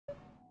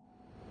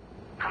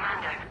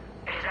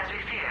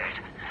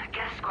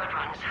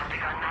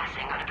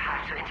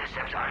to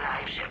intercept our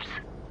live ships.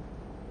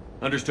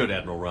 Understood,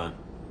 Admiral Ron.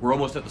 We're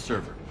almost at the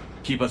server.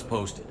 Keep us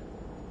posted.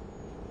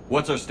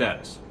 What's our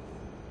status?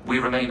 We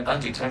remain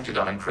undetected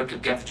on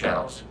encrypted Geth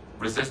channels.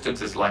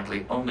 Resistance is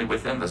likely only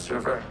within the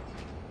server.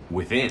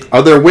 Within?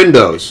 Are there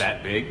windows? Is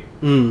that big?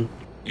 Hmm.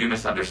 You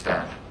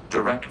misunderstand.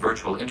 Direct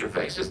virtual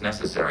interface is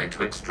necessary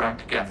to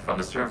extract Geth from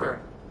the server.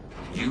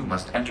 You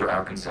must enter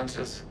our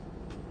consensus.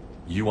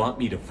 You want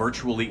me to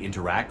virtually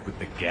interact with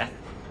the Geth?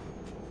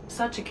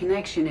 Such a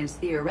connection is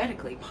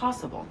theoretically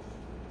possible,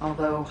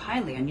 although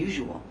highly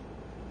unusual.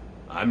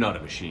 I'm not a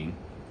machine.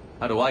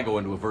 How do I go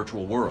into a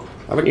virtual world?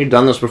 Haven't you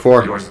done this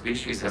before? Your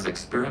species has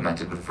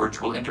experimented with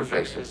virtual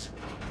interfaces.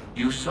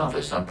 You saw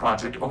this on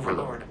Project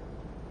Overlord.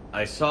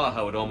 I saw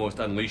how it almost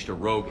unleashed a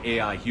rogue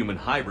AI-human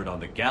hybrid on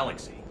the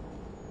galaxy.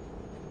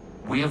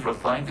 We have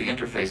refined the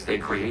interface they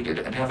created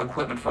and have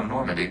equipment from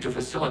Normandy to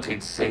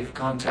facilitate safe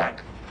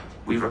contact.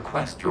 We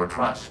request your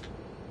trust.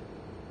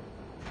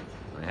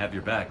 I have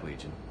your back,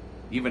 Legion.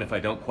 Even if I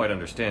don't quite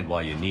understand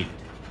why you need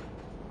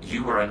it.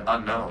 You are an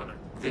unknown.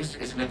 This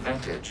is an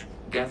advantage.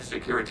 Geth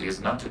security is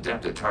not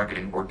adept at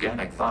targeting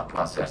organic thought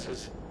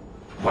processes.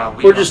 While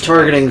We're just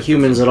targeting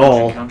humans at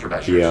all.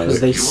 Yeah, because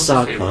they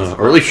suck.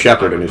 Or at least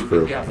Shepard and his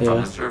crew. Yeah.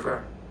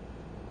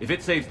 If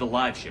it saves the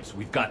live ships,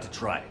 we've got to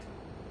try it.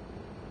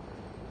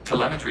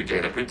 Telemetry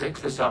data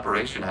predicts this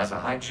operation has a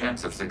high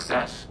chance of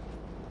success.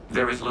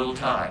 There is little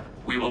time.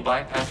 We will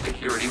bypass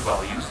security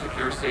while you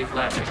secure safe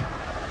landing.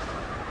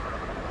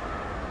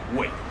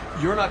 Wait,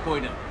 you're not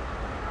going to...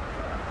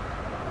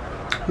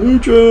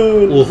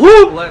 Legion!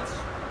 Let's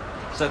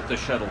set the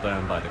shuttle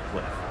down by the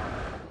cliff.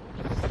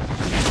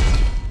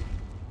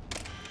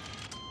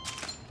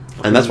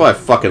 And that's why I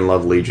fucking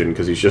love Legion,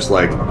 because he's just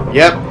like,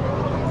 yep,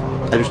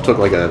 I just took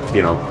like a,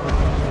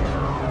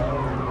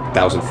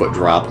 1,000-foot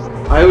drop.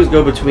 I always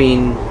go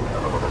between,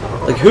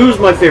 like, who's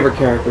my favorite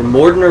character,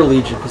 Morden or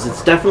Legion, because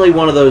it's definitely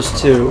one of those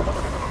two.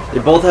 They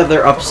both have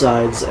their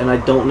upsides, and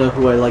I don't know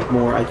who I like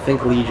more. I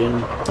think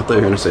Legion. I thought you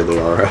were going to say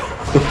Liara.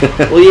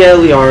 Well, yeah,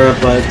 Liara,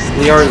 but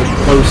Liara's a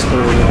close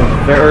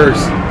third.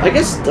 I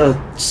guess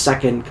a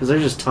second, because they're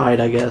just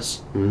tied, I guess.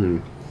 Mm-hmm.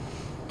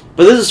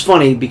 But this is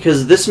funny,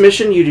 because this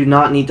mission, you do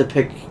not need to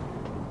pick,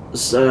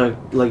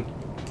 like,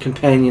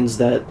 companions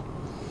that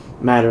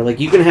matter. Like,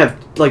 you can have,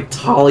 like,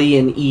 Tali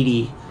and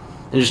Edie,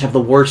 and just have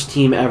the worst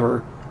team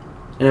ever.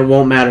 And it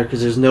won't matter, because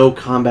there's no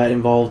combat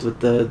involved with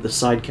the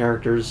side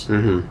characters.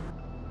 Mm-hmm.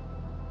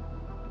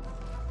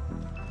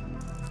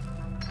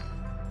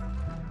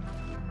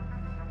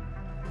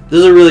 This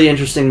is a really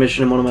interesting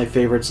mission and one of my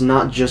favorites,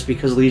 not just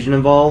because Legion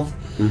involved.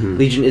 Mm-hmm.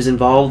 Legion is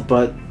involved,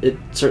 but it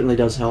certainly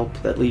does help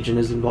that Legion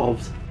is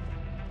involved.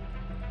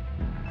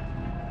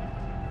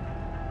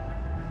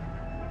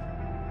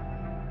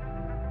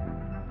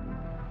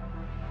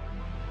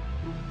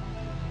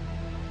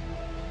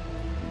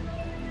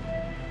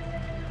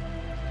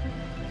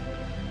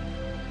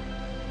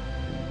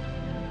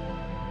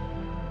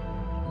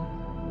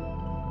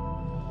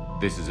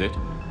 This is it?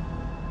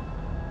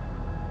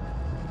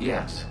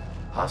 Yes.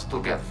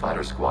 Hostile Geth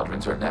fighter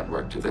squadrons are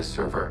networked to this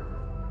server.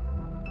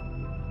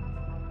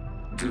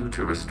 Due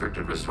to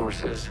restricted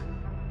resources,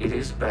 it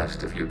is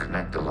best if you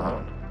connect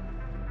alone.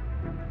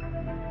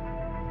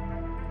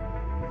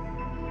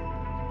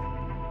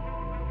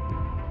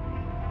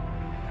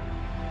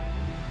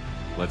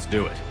 Let's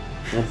do it.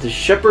 Now, does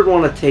Shepard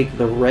want to take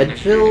the red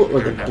pill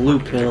or the blue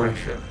pill?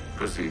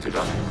 Proceed to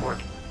docking port.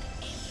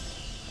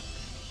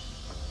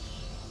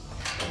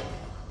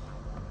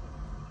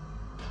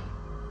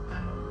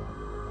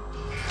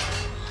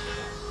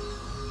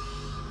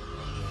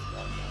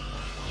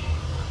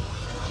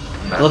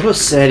 I love how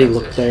sad he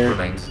looked there.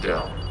 Remain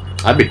still.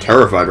 I'd be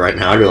terrified right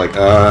now. I'd be like,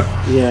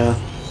 Yeah.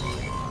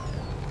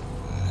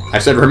 I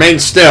said remain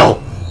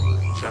still!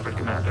 Shepard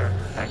Commander,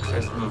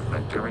 access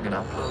movement during an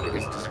upload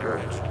is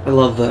discouraged. I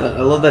love that.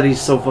 I love that he's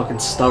so fucking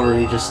stubborn.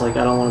 He just like,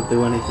 I don't want to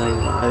do anything.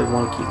 I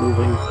want to keep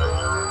moving.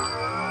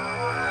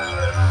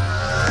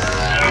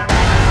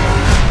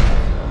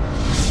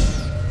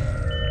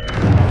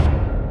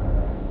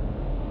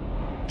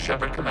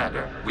 Shepard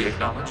Commander, we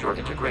acknowledge your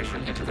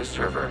integration into the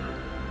server.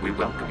 We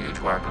welcome you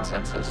to our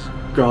consensus.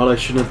 God, I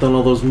shouldn't have done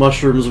all those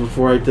mushrooms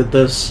before I did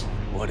this.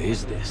 What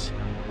is this?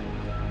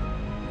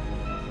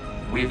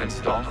 We've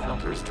installed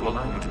filters to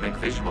allow you to make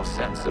visual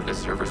sense of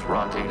this server's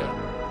raw data.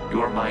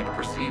 Your mind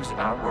perceives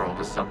our world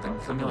as something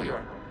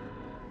familiar.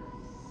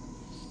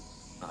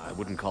 I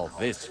wouldn't call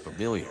this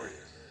familiar.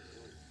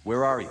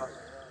 Where are you?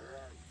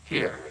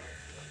 Here,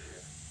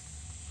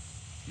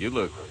 You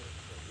look...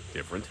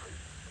 different.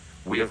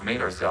 we have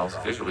made ourselves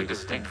visually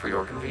distinct for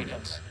your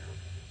convenience.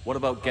 What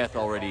about Geth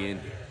already in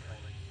here?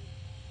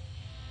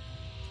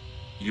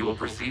 You will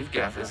perceive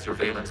Geth as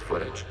surveillance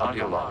footage,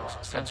 audio logs,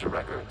 sensor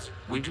records.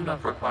 We do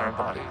not require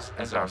bodies,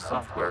 as our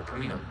software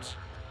communes.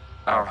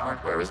 Our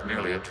hardware is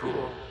merely a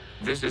tool.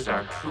 This is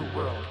our true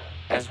world.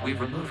 As we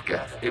remove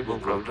Geth, it will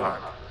grow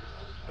dark.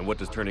 And what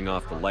does turning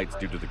off the lights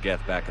do to the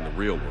Geth back in the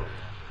real world?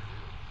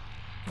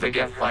 The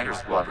Geth fighter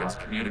squadrons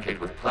communicate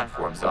with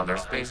platforms on their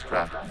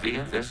spacecraft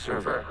via this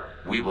server.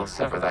 We will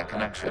sever that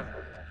connection.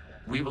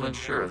 We will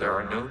ensure there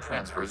are no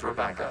transfers or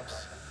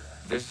backups.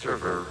 This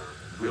server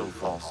will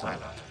fall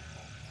silent.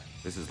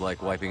 This is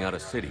like wiping out a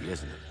city,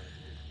 isn't it?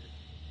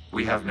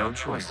 We have no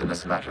choice in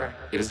this matter.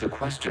 It is a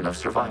question of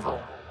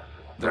survival.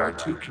 There are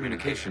 2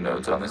 communication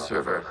nodes on this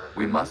server.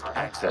 We must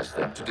access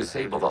them to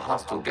disable the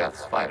hostile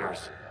Geth's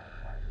fighters.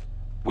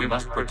 We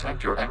must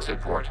protect your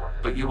exit port,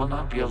 but you will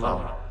not be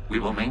alone. We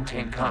will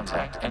maintain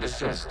contact and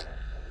assist.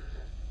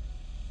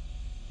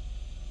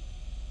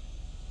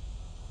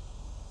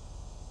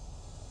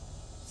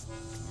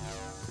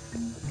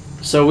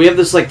 So we have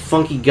this like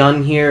funky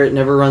gun here. It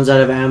never runs out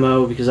of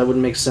ammo because that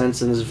wouldn't make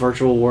sense in this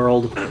virtual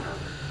world.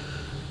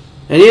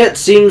 And yet, it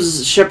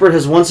seems Shepard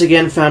has once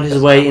again found his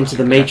way into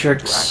the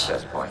Matrix.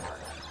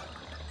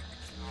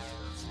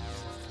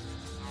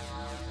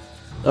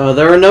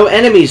 There are no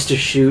enemies to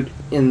shoot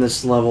in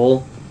this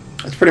level.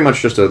 It's pretty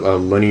much just a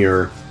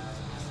linear...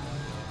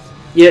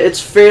 Yeah,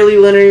 it's fairly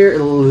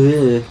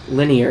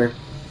linear.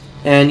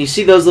 And you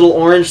see those little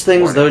orange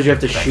things? Those you have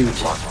to shoot.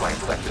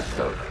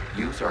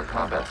 Use our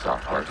combat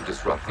software to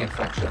disrupt the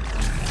infection.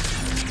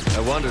 I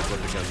wondered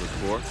what the gun was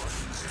for.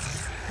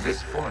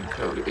 This foreign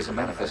code is a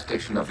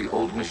manifestation of the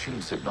old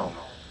machine signal.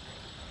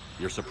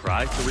 You're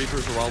surprised the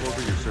Reapers are all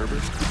over your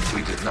servers?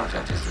 We did not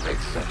anticipate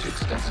such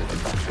extensive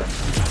infection.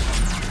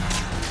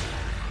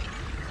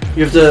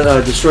 You have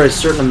to destroy a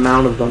certain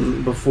amount of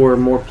them before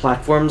more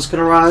platforms can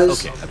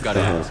arise. Okay, I've got to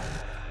ask.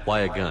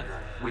 Why a gun?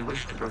 We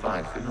wish to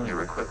provide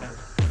familiar equipment.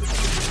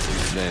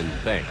 Then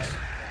thanks,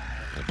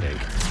 I think.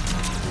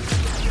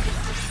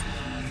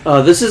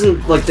 This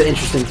isn't like the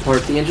interesting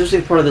part. The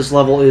interesting part of this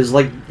level is,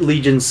 like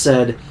Legion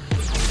said,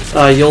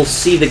 you'll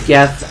see the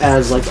Geth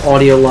as like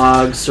audio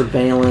logs,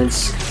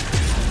 surveillance,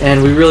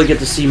 and we really get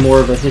to see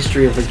more of a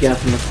history of the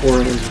Geth and the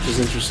Quarians, which is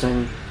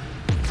interesting.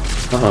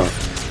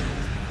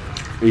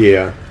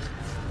 Yeah.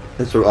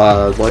 It's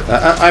like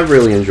I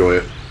really enjoy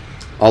it.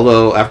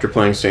 Although after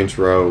playing Saints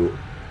Row,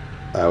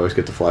 I always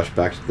get to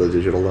flashbacks to the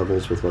digital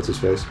levels with what's his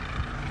face.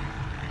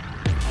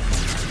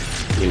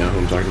 You know who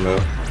I'm talking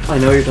about? I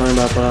know what you're talking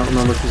about, but I don't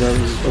remember because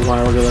that was a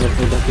while ago that I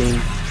played that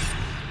game.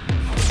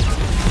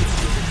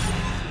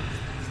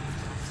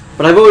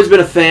 But I've always been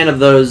a fan of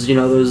those, you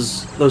know,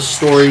 those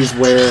stories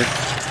where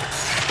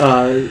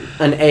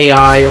an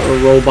AI or a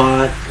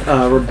robot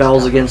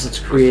rebels against its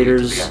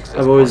creators.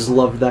 I've always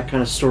loved that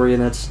kind of story,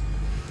 and that's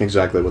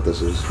exactly what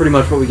this is. Pretty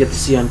much what we get to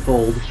see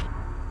unfold.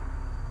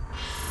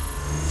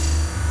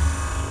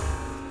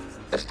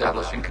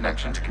 Establishing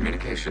connection to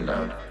communication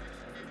node.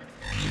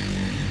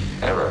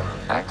 Error.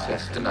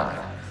 Access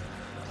denied.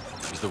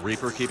 Is the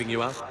Reaper keeping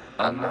you out?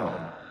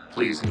 Unknown.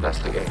 Please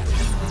investigate.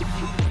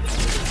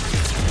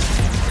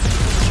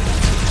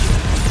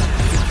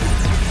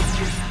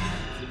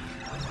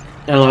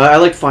 I don't know, I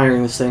like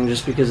firing this thing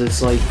just because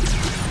it's like...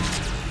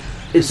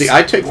 See,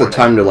 I take the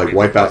time to like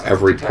wipe out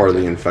every part of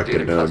the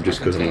infected node just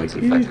because I'm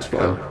like, it's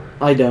fun.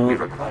 I don't.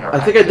 I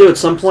think I do at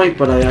some point,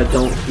 but I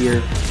don't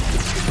here.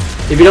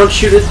 If you don't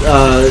shoot it,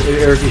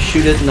 or if you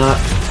shoot it not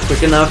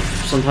quick enough,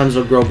 sometimes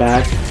it'll grow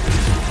back.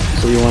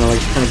 So you want to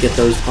like kind of get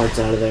those parts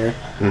out of there.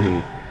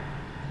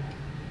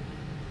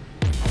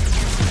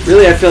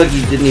 Really, I feel like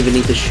you didn't even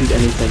need to shoot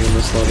anything in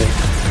this level.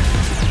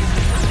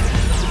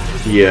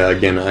 Yeah,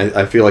 again,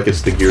 I feel like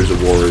it's the Gears of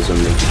Warism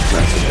of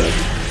Mass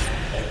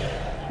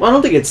Effect. Well, I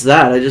don't think it's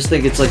that. I just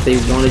think it's like they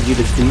wanted you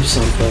to do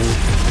something.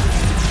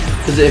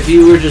 Because if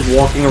you were just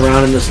walking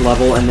around in this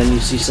level and then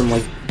you see some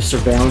like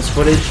surveillance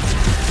footage,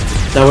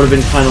 that would have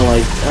been kind of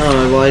like,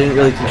 oh, well, I didn't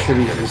really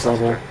contribute to this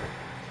level.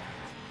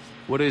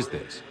 What is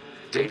this?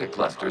 Data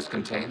clusters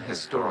contain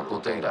historical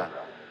data.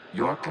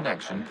 Your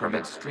connection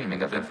permits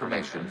streaming of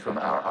information from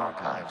our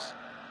archives.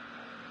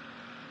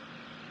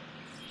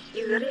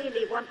 You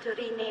really want to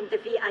rename the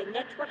VI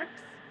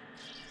networks?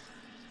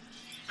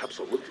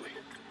 Absolutely.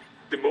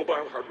 The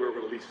mobile hardware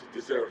release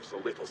deserves a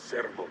little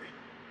ceremony.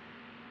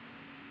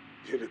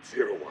 Unit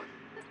 01.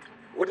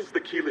 What is the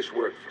Keelish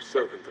word for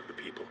servant of the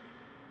people?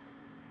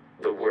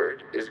 The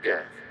word is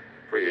Geth.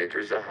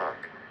 Creator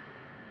Zahak.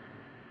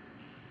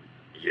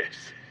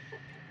 Yes.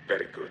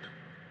 Very good.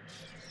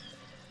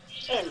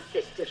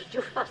 Ancestors,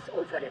 you fuss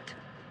over it.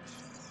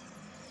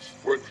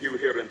 Weren't you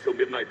here until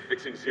midnight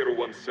fixing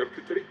 01's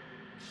circuitry?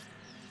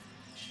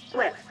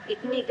 Well,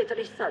 it needed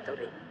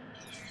resoldering.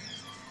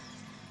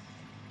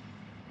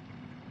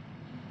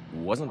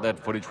 Wasn't that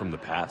footage from the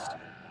past?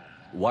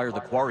 Why are the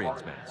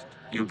Quarians masked?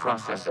 You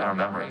process our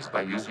memories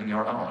by using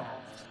your own.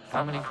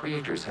 How many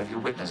creators have you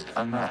witnessed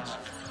unmasked?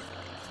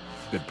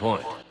 Good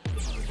point.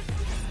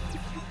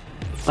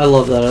 I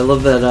love that. I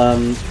love that,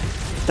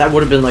 that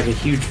would have been like a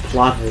huge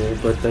plot hole,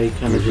 but they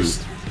kind of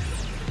just...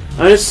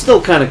 I mean, it's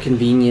still kind of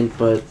convenient,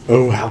 but...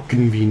 Oh, how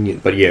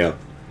convenient. But yeah.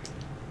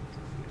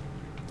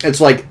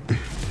 It's like...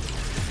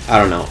 I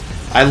don't know.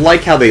 I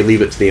like how they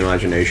leave it to the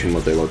imagination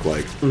what they look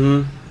like.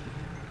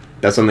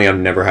 That's something I've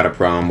never had a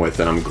problem with,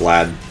 and I'm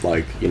glad,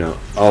 like, you know,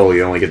 oh,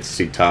 you only get to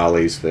see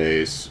Tali's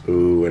face,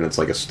 ooh, and it's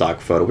like a stock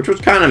photo, which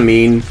was kind of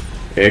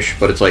mean-ish,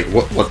 but it's like,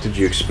 what did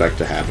you expect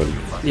to happen?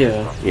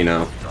 Yeah. You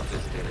know?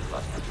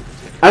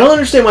 I don't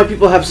understand why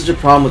people have such a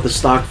problem with the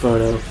stock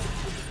photo.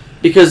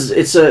 Because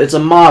it's a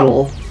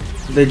model.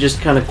 They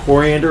just kind of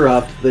coriander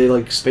up. They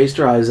like spaced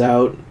her eyes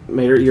out,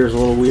 made her ears a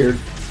little weird.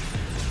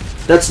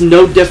 That's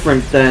no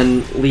different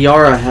than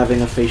Liara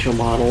having a facial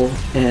model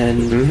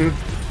and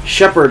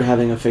Shepard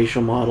having a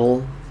facial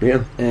model.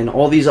 Yeah. And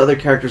all these other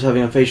characters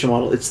having a facial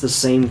model. It's the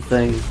same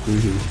thing.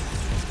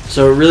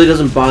 So it really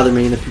doesn't bother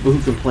me. And the people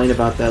who complain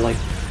about that, like,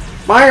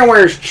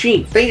 BioWare's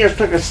cheap. They just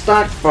took a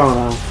stock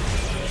photo.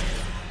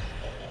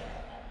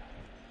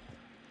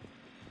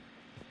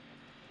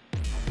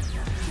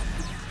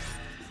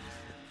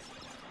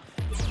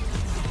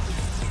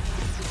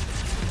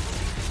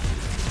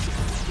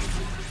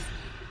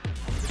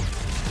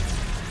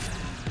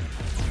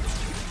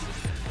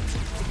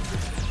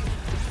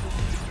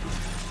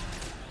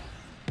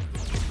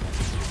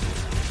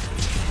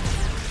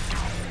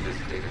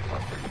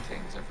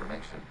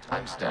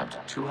 Timestamped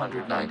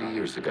 290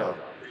 years ago.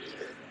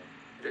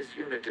 This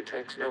unit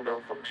detects no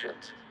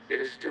malfunctions.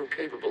 It is still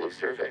capable of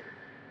serving.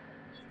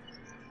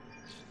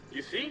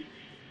 You see?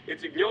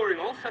 It's ignoring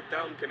all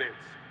shutdown commands.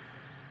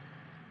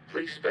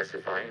 Please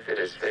specify if it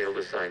has failed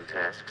assigned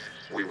tasks.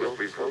 We will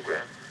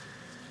reprogram.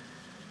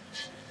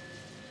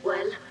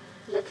 Well,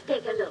 let's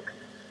take a look.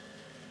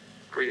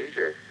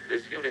 Creator,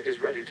 this unit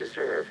is ready to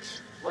serve.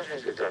 What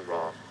has it done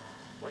wrong?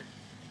 What?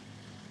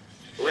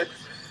 Let's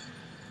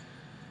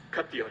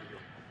cut the audio.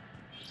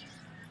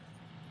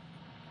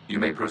 You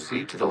may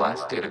proceed to the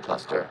last data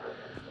cluster.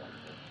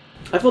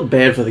 I feel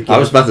bad for the Geth. I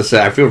was about to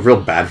say, I feel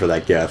real bad for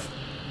that Geth.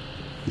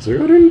 He's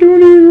like, I didn't do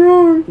anything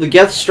wrong. The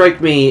Geth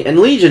strike me, and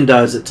Legion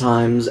does at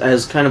times,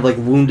 as kind of like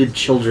wounded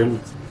children.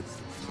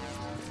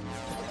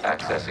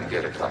 Accessing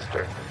data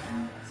cluster.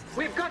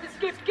 We've got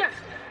escaped guests.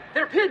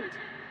 They're pinned.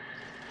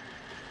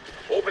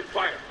 Open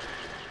fire.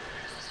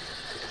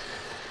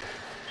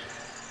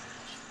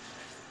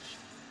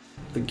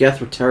 The Geth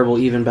were terrible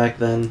even back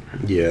then.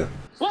 Yeah.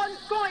 One's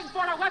going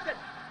for a weapon.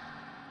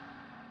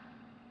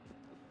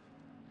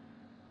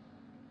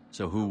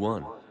 So who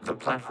won? The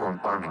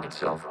platform arming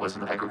itself was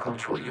an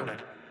agricultural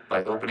unit.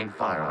 By opening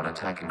fire on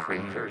attacking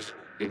creators,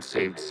 it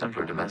saved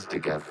simpler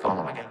domestic Geth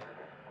following it.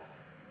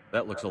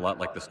 That looks a lot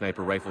like the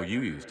sniper rifle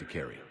you used to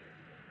carry.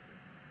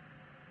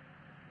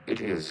 It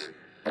is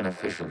an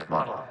efficient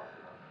model.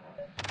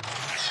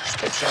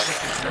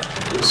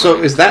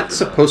 So is that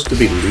supposed to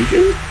be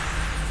Legion?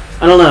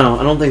 I don't know.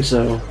 I don't think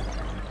so.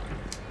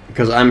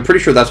 Because I'm pretty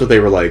sure that's what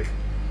they were like.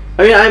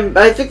 I mean,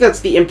 I think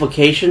that's the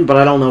implication, but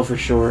I don't know for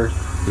sure.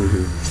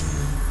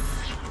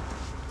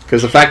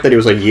 Because the fact that he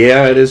was like,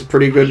 yeah, it is a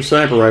pretty good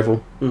sniper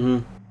rifle.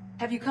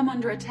 Have you come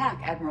under attack,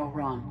 Admiral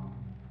Ron?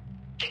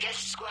 The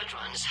guest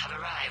squadrons have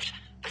arrived,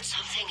 but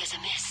something is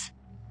amiss.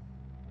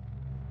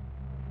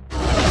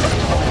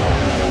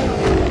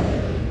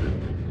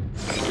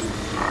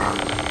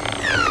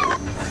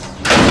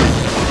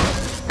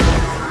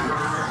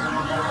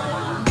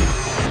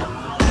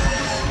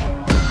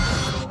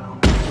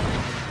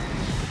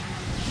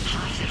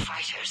 Half their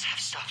fighters have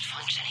stopped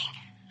functioning.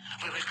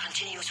 We will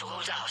continue to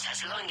hold out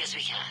as long as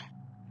we can.